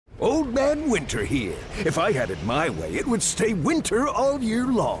Old Man Winter here. If I had it my way, it would stay winter all year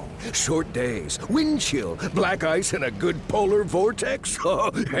long. Short days, wind chill, black ice, and a good polar vortex.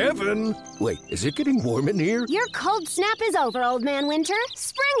 Oh, heaven. Wait, is it getting warm in here? Your cold snap is over, Old Man Winter.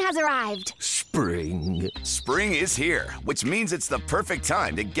 Spring has arrived. Spring. Spring is here, which means it's the perfect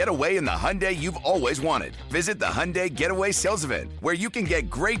time to get away in the Hyundai you've always wanted. Visit the Hyundai Getaway Sales Event, where you can get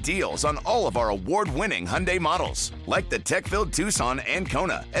great deals on all of our award-winning Hyundai models, like the tech-filled Tucson and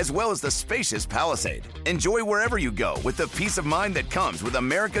Kona, as well as the spacious Palisade. Enjoy wherever you go with the peace of mind that comes with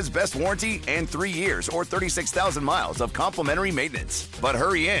America's best warranty and 3 years or 36,000 miles of complimentary maintenance. But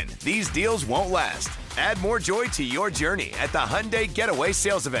hurry in, these deals won't last. Add more joy to your journey at the Hyundai Getaway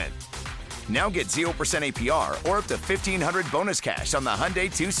Sales Event. Now get 0% APR or up to $1,500 bonus cash on the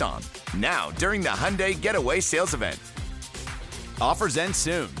Hyundai Tucson. Now, during the Hyundai Getaway Sales Event. Offers end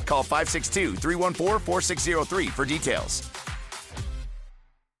soon. Call 562-314-4603 for details.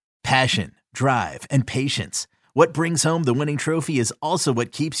 Passion, drive, and patience. What brings home the winning trophy is also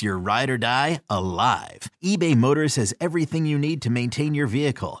what keeps your ride or die alive. eBay Motors has everything you need to maintain your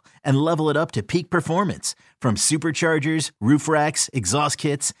vehicle and level it up to peak performance. From superchargers, roof racks, exhaust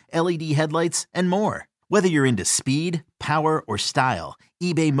kits, LED headlights, and more. Whether you're into speed, power, or style,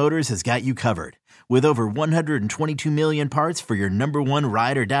 eBay Motors has got you covered. With over 122 million parts for your number one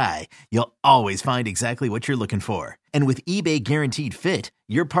ride or die, you'll always find exactly what you're looking for. And with eBay Guaranteed Fit,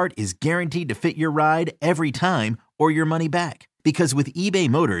 your part is guaranteed to fit your ride every time or your money back. Because with eBay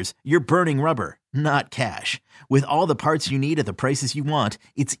Motors, you're burning rubber, not cash. With all the parts you need at the prices you want,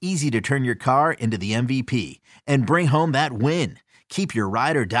 it's easy to turn your car into the MVP and bring home that win. Keep your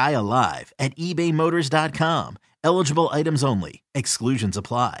ride or die alive at ebaymotors.com. Eligible items only. Exclusions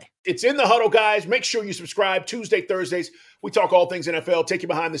apply. It's In the Huddle, guys. Make sure you subscribe. Tuesday, Thursdays, we talk all things NFL, take you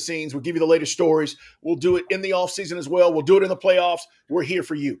behind the scenes. We'll give you the latest stories. We'll do it in the offseason as well. We'll do it in the playoffs. We're here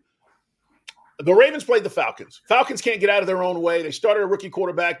for you. The Ravens played the Falcons. Falcons can't get out of their own way. They started a rookie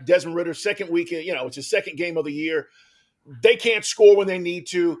quarterback, Desmond Ridder, second weekend. It's his second game of the year. They can't score when they need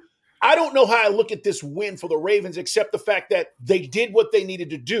to. I don't know how I look at this win for the Ravens except the fact that they did what they needed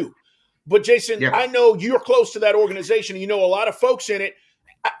to do. But, Jason, I know you're close to that organization, and you know a lot of folks in it.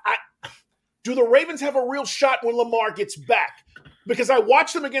 Do the Ravens have a real shot when Lamar gets back? Because I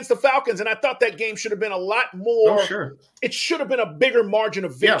watched them against the Falcons, and I thought that game should have been a lot more. Oh, sure. It should have been a bigger margin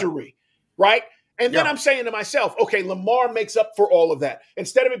of victory, right? And then I'm saying to myself, okay, Lamar makes up for all of that.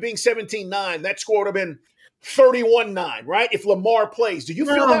 Instead of it being 17-9, that score would have been 31-9, right? If Lamar plays. Do you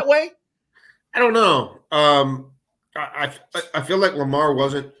feel that way? I don't know. I feel like Lamar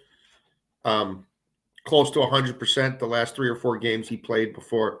wasn't close to 100% the last 3 or 4 games he played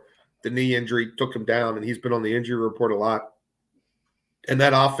before the knee injury took him down, and he's been on the injury report a lot. And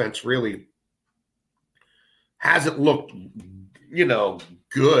that offense really hasn't looked,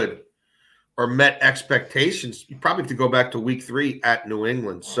 good or met expectations. You probably have to go back to week 3 at New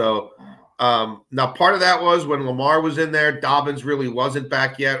England. So now part of that was when Lamar was in there, Dobbins really wasn't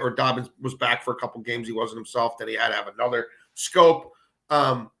back yet, or Dobbins was back for a couple games. He wasn't himself. Then he had to have another scope.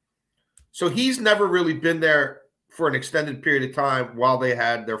 So he's never really been there for an extended period of time while they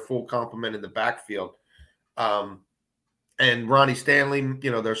had their full complement in the backfield. And Ronnie Stanley,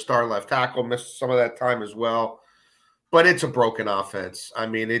 their star left tackle, missed some of that time as well. But it's a broken offense. I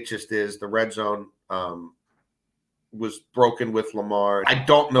mean, it just is. The red zone was broken with Lamar. I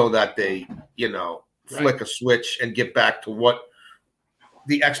don't know that they, flick a switch and get back to what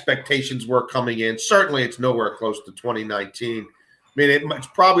the expectations were coming in. Certainly it's nowhere close to 2019. I mean, it's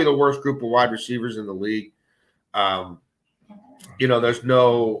probably the worst group of wide receivers in the league. There's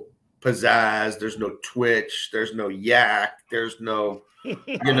no pizzazz, there's no twitch, there's no yak, there's no,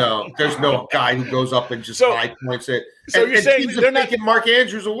 there's no guy who goes up and just high points it. So you're saying they're not taking Mark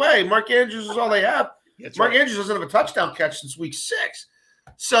Andrews away. Mark Andrews is all they have. That's Mark right. Andrews doesn't have a touchdown catch since week 6.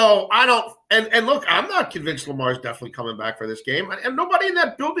 So I don't – and look, I'm not convinced Lamar's definitely coming back for this game. And nobody in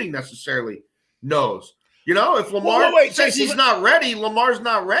that building necessarily knows. If Lamar says Jason, he's not ready, Lamar's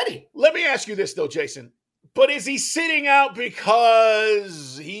not ready. Let me ask you this, though, Jason. But is he sitting out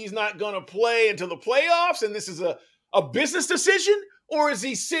because he's not going to play until the playoffs and this is a business decision? Or is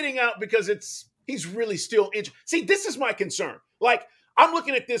he sitting out because he's really still injured? See, this is my concern. Like, I'm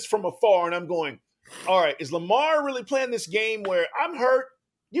looking at this from afar and I'm going, all right, is Lamar really playing this game where I'm hurt?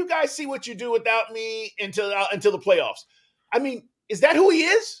 You guys see what you do without me until the playoffs. I mean, is that who he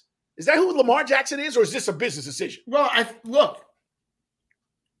is? Is that who Lamar Jackson is, or is this a business decision? Well,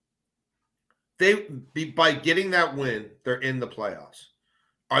 by getting that win, they're in the playoffs.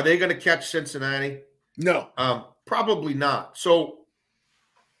 Are they going to catch Cincinnati? No. Probably not. So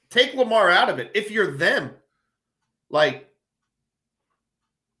take Lamar out of it. If you're them, like,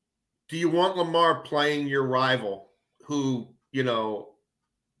 do you want Lamar playing your rival who, the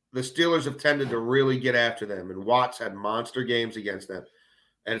Steelers have tended to really get after them, and Watts had monster games against them,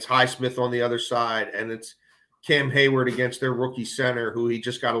 and it's Highsmith on the other side, and it's Cam Hayward against their rookie center who he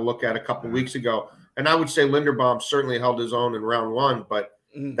just got a look at a couple weeks ago. And I would say Linderbaum certainly held his own in round one, but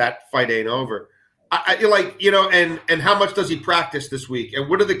that fight ain't over. And how much does he practice this week? And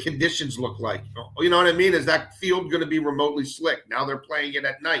what do the conditions look like? You know what I mean? Is that field going to be remotely slick? Now they're playing it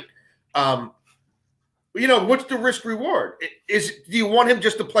at night. What's the risk reward? Do you want him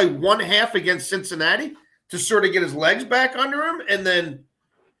just to play one half against Cincinnati to sort of get his legs back under him and then,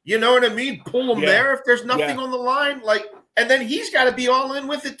 you know what I mean, pull him there if there's nothing on the line? And then he's got to be all in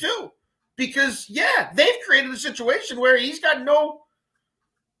with it too. Because, they've created a situation where he's got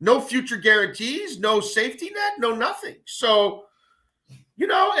no future guarantees, no safety net, no nothing. So,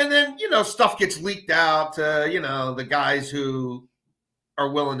 and then, stuff gets leaked out to, the guys who are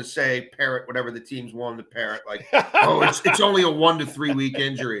willing to say, parrot whatever the team's willing to parrot. Like, it's only a 1 to 3 week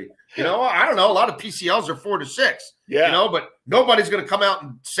injury. I don't know. A lot of PCLs are 4 to 6. Yeah. But nobody's going to come out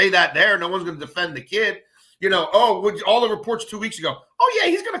and say that there. No one's going to defend the kid. All the reports 2 weeks ago,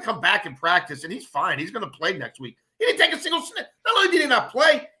 he's going to come back and practice, and he's fine. He's going to play next week. He didn't take a single snap. Not only did he not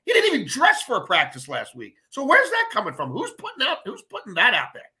play, he didn't even dress for a practice last week. So where's that coming from? Who's putting that out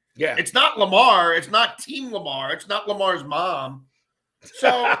there? Yeah. It's not Lamar. It's not Team Lamar. It's not Lamar's mom.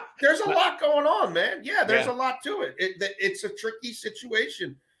 So there's a lot going on, man. Yeah, there's a lot to it. It's a tricky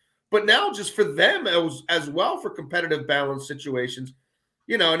situation. But now just for them as well for competitive balance situations,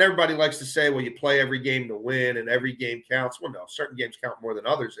 and everybody likes to say, well, you play every game to win and every game counts. Well, no, certain games count more than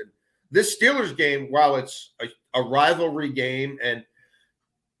others. And this Steelers game, while it's a rivalry game, and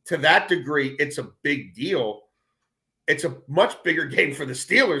to that degree, it's a big deal, it's a much bigger game for the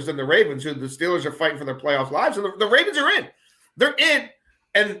Steelers than the Ravens, who the Steelers are fighting for their playoff lives. And the Ravens are in. They're in.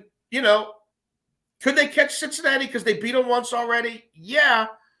 And, could they catch Cincinnati because they beat them once already? Yeah.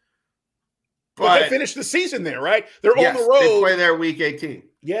 But they finished the season there, right? They're on the road. They play there week 18.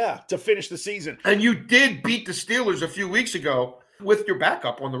 Yeah, to finish the season. And you did beat the Steelers a few weeks ago with your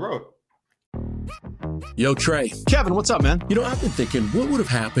backup on the road. Yo, Trey. Kevin, what's up, man? I've been thinking, what would have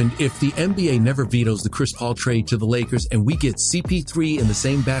happened if the NBA never vetoes the Chris Paul trade to the Lakers and we get CP3 in the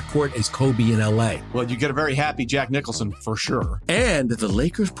same backcourt as Kobe in LA? Well, you get a very happy Jack Nicholson, for sure. And the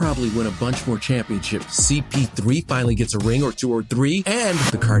Lakers probably win a bunch more championships. CP3 finally gets a ring or 2 or 3, and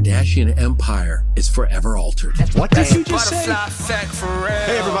the Kardashian empire is forever altered. What did you just say?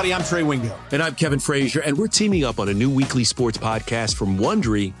 Hey, everybody, I'm Trey Wingo. And I'm Kevin Frazier, and we're teaming up on a new weekly sports podcast from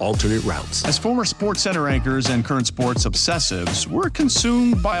Wondery, Alternate Routes. As former Sports Center anchors and current sports obsessives, we're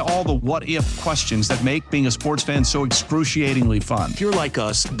consumed by all the what-if questions that make being a sports fan so excruciatingly fun. If you're like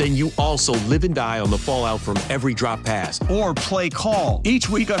us, then you also live and die on the fallout from every drop pass. Or play call. Each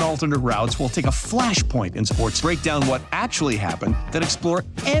week on Alternate Routes, we'll take a flashpoint in sports, break down what actually happened, then explore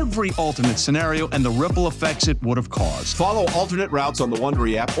every alternate scenario and the ripple effects it would have caused. Follow Alternate Routes on the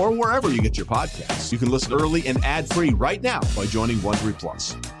Wondery app or wherever you get your podcasts. You can listen early and ad-free right now by joining Wondery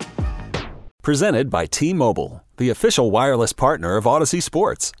Plus. Presented by T-Mobile, the official wireless partner of Odyssey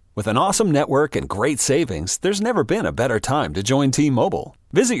Sports. With an awesome network and great savings, there's never been a better time to join T-Mobile.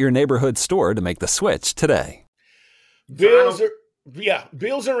 Visit your neighborhood store to make the switch today. Bills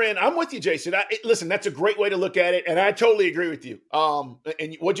are in. I'm with you, Jason. Listen, that's a great way to look at it, and I totally agree with you.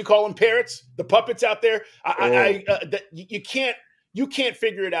 And what'd you call them, parrots? The puppets out there? You can't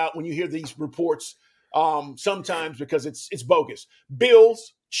figure it out when you hear these reports sometimes because it's bogus.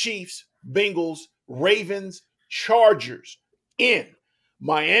 Bills, Chiefs, Bengals, Ravens, Chargers in.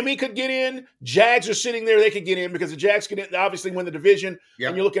 Miami could get in. Jags are sitting there. They could get in because the Jags can obviously win the division. Yep.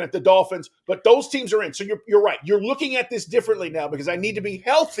 And you're looking at the Dolphins. But those teams are in. So you're right. You're looking at this differently now because I need to be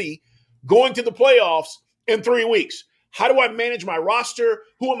healthy going to the playoffs in 3 weeks. How do I manage my roster?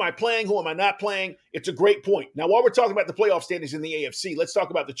 Who am I playing? Who am I not playing? It's a great point. Now, while we're talking about the playoff standings in the AFC, let's talk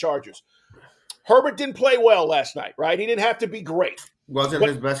about the Chargers. Herbert didn't play well last night, right? He didn't have to be great. Wasn't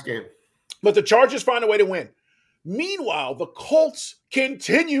his best game. But the Chargers find a way to win. Meanwhile, the Colts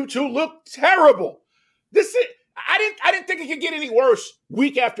continue to look terrible. I didn't think it could get any worse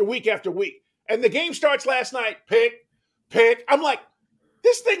week after week after week. And the game starts last night, pick. I'm like,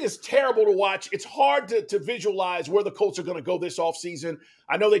 this thing is terrible to watch. It's hard to visualize where the Colts are going to go this offseason.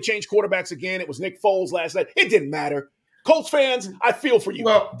 I know they changed quarterbacks again. It was Nick Foles last night. It didn't matter. Colts fans, I feel for you.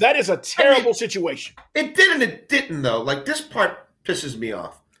 Well, that is a terrible situation. It did and it didn't, though. Like, this part pisses me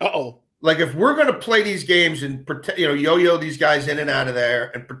off. Uh-oh. Like, if we're going to play these games and pretend, yo-yo these guys in and out of there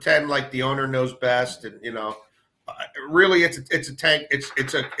and pretend like the owner knows best, and really, it's a tank.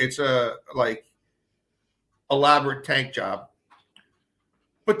 It's a like elaborate tank job.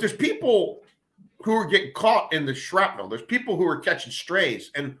 But there's people who are getting caught in the shrapnel. There's people who are catching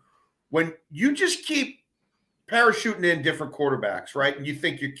strays. And when you just keep parachuting in different quarterbacks, right, and you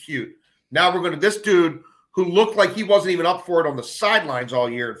think you're cute, now we're going to this dude who looked like he wasn't even up for it on the sidelines all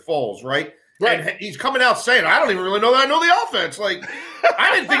year in Foles, right? Right. And he's coming out saying, I don't even really know that I know the offense. Like,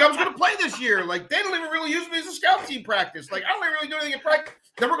 I didn't think I was going to play this year. Like, they don't even really use me as a scout team practice. Like, I don't even really do anything in practice.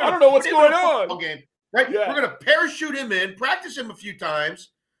 Then we're going I don't know what's going on. Game, right? Yeah. We're going to parachute him in, practice him a few times,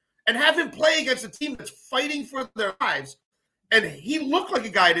 and have him play against a team that's fighting for their lives. And he looked like a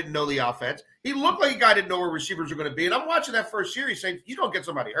guy who didn't know the offense. He looked like a guy who didn't know where receivers are going to be. And I'm watching that first series saying, you don't get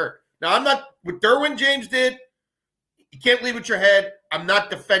somebody hurt. Now, I'm not – what Derwin James did, you can't leave with your head. I'm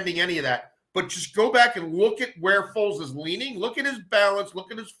not defending any of that. But just go back and look at where Foles is leaning. Look at his balance.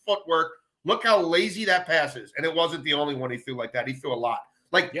 Look at his footwork. Look how lazy that pass is. And it wasn't the only one he threw like that. He threw a lot.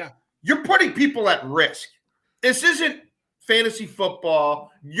 Like, you're putting people at risk. This isn't fantasy football.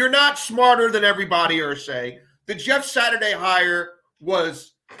 You're not smarter than everybody or say. The Jeff Saturday hire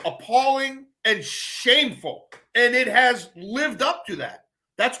was appalling and shameful. And it has lived up to that.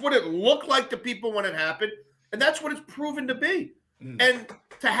 That's what it looked like to people when it happened. And that's what it's proven to be. And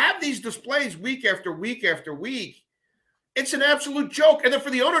to have these displays week after week after week, it's an absolute joke. And then for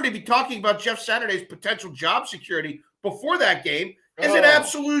the owner to be talking about Jeff Saturday's potential job security before that game is an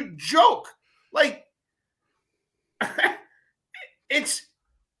absolute joke. Like,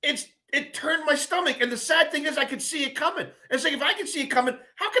 it turned my stomach. And the sad thing is I could see it coming. It's like, if I could see it coming,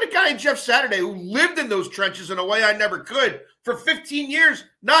 how could a guy in Jeff Saturday who lived in those trenches in a way I never could for 15 years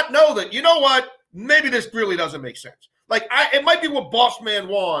not know that, you know what, maybe this really doesn't make sense. Like, it might be what Boss Man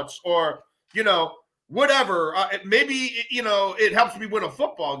wants or, you know, whatever. Maybe, you know, it helps me win a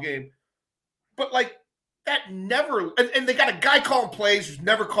football game. But, like, that never – and they got a guy calling plays who's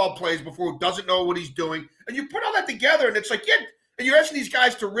never called plays before, who doesn't know what he's doing. And you put all that together, and it's like, yeah, and you're asking these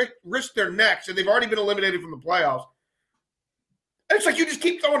guys to risk their necks, and they've already been eliminated from the playoffs. And it's like you just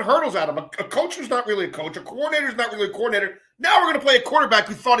keep throwing hurdles at them. A coach who's not really a coach. A coordinator's not really a coordinator. Now we're going to play a quarterback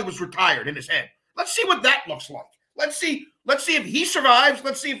who thought he was retired in his head. Let's see what that looks like. Let's see if he survives.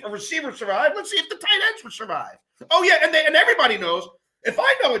 Let's see if a receiver survives. Let's see if the tight ends would survive. Oh, yeah, and everybody knows. If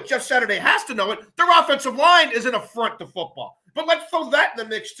I know it, Jeff Saturday has to know it. Their offensive line is an affront to football. But let's throw that in the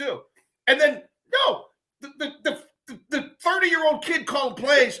mix, too. And then, no, the 30-year-old kid calling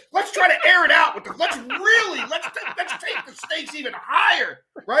plays, let's try to air it out. Let's take the stakes even higher,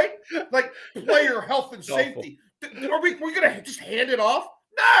 right? Like player health and safety. Are we going to just hand it off?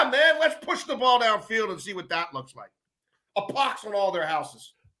 Nah, man, let's push the ball downfield and see what that looks like. A pox on all their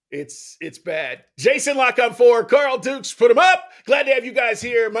houses. It's bad. Jason Lock on 4, Carl Dukes, put him up. Glad to have you guys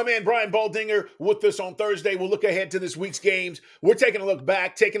here. My man Brian Baldinger with us on Thursday. We'll look ahead to this week's games. We're taking a look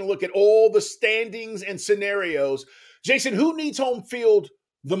back, taking a look at all the standings and scenarios. Jason, who needs home field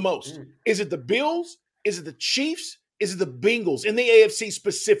the most? Is it the Bills? Is it the Chiefs? Is it the Bengals in the AFC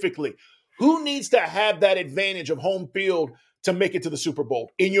specifically? Who needs to have that advantage of home field to make it to the Super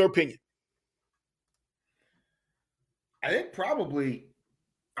Bowl, in your opinion? I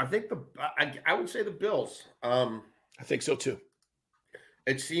would say the Bills. I think so too.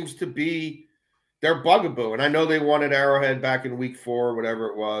 It seems to be their bugaboo. And I know they won at Arrowhead back in week 4 or whatever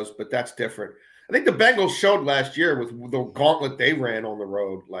it was, but that's different. I think the Bengals showed last year with the gauntlet they ran on the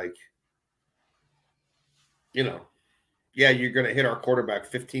road, like, you know, yeah, you're going to hit our quarterback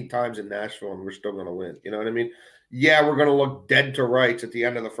 15 times in Nashville and we're still going to win. You know what I mean? Yeah, we're going to look dead to rights at the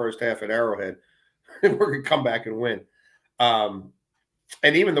end of the first half at Arrowhead. And we're going to come back and win.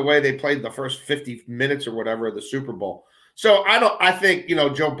 And even the way they played the first 50 minutes or whatever of the Super Bowl. So I think, you know,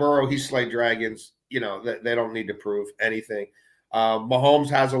 Joe Burrow, he slayed dragons. You know, they don't need to prove anything. Mahomes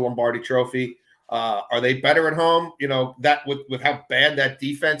has a Lombardi trophy. Are they better at home? You know, that with how bad that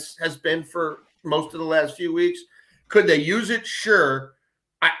defense has been for most of the last few weeks. Could they use it? Sure.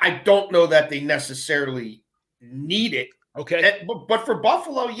 I don't know that they necessarily need it. Okay. But for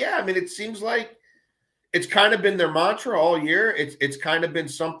Buffalo, yeah, I mean, it seems like it's kind of been their mantra all year. It's kind of been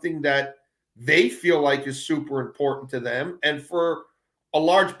something that they feel like is super important to them. And for a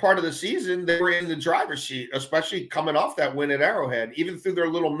large part of the season, they were in the driver's seat, especially coming off that win at Arrowhead. Even through their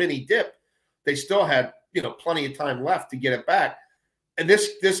little mini dip, they still had, you know, plenty of time left to get it back. And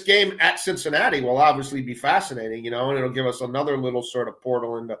this game at Cincinnati will obviously be fascinating, you know, and it'll give us another little sort of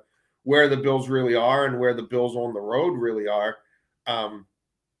portal into where the Bills really are and where the Bills on the road really are.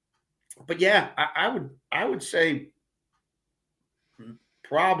 But yeah, I would say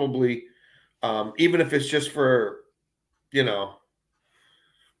probably, even if it's just for, you know,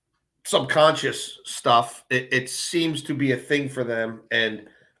 subconscious stuff, it seems to be a thing for them. And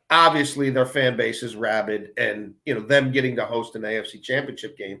Obviously, their fan base is rabid, and them getting to host an AFC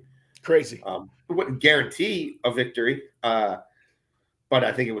Championship game, crazy. It wouldn't guarantee a victory, but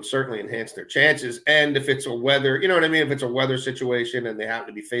I think it would certainly enhance their chances. And if it's a weather, if it's a weather situation and they happen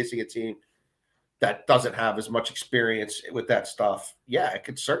to be facing a team that doesn't have as much experience with that stuff, yeah, it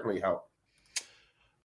could certainly help.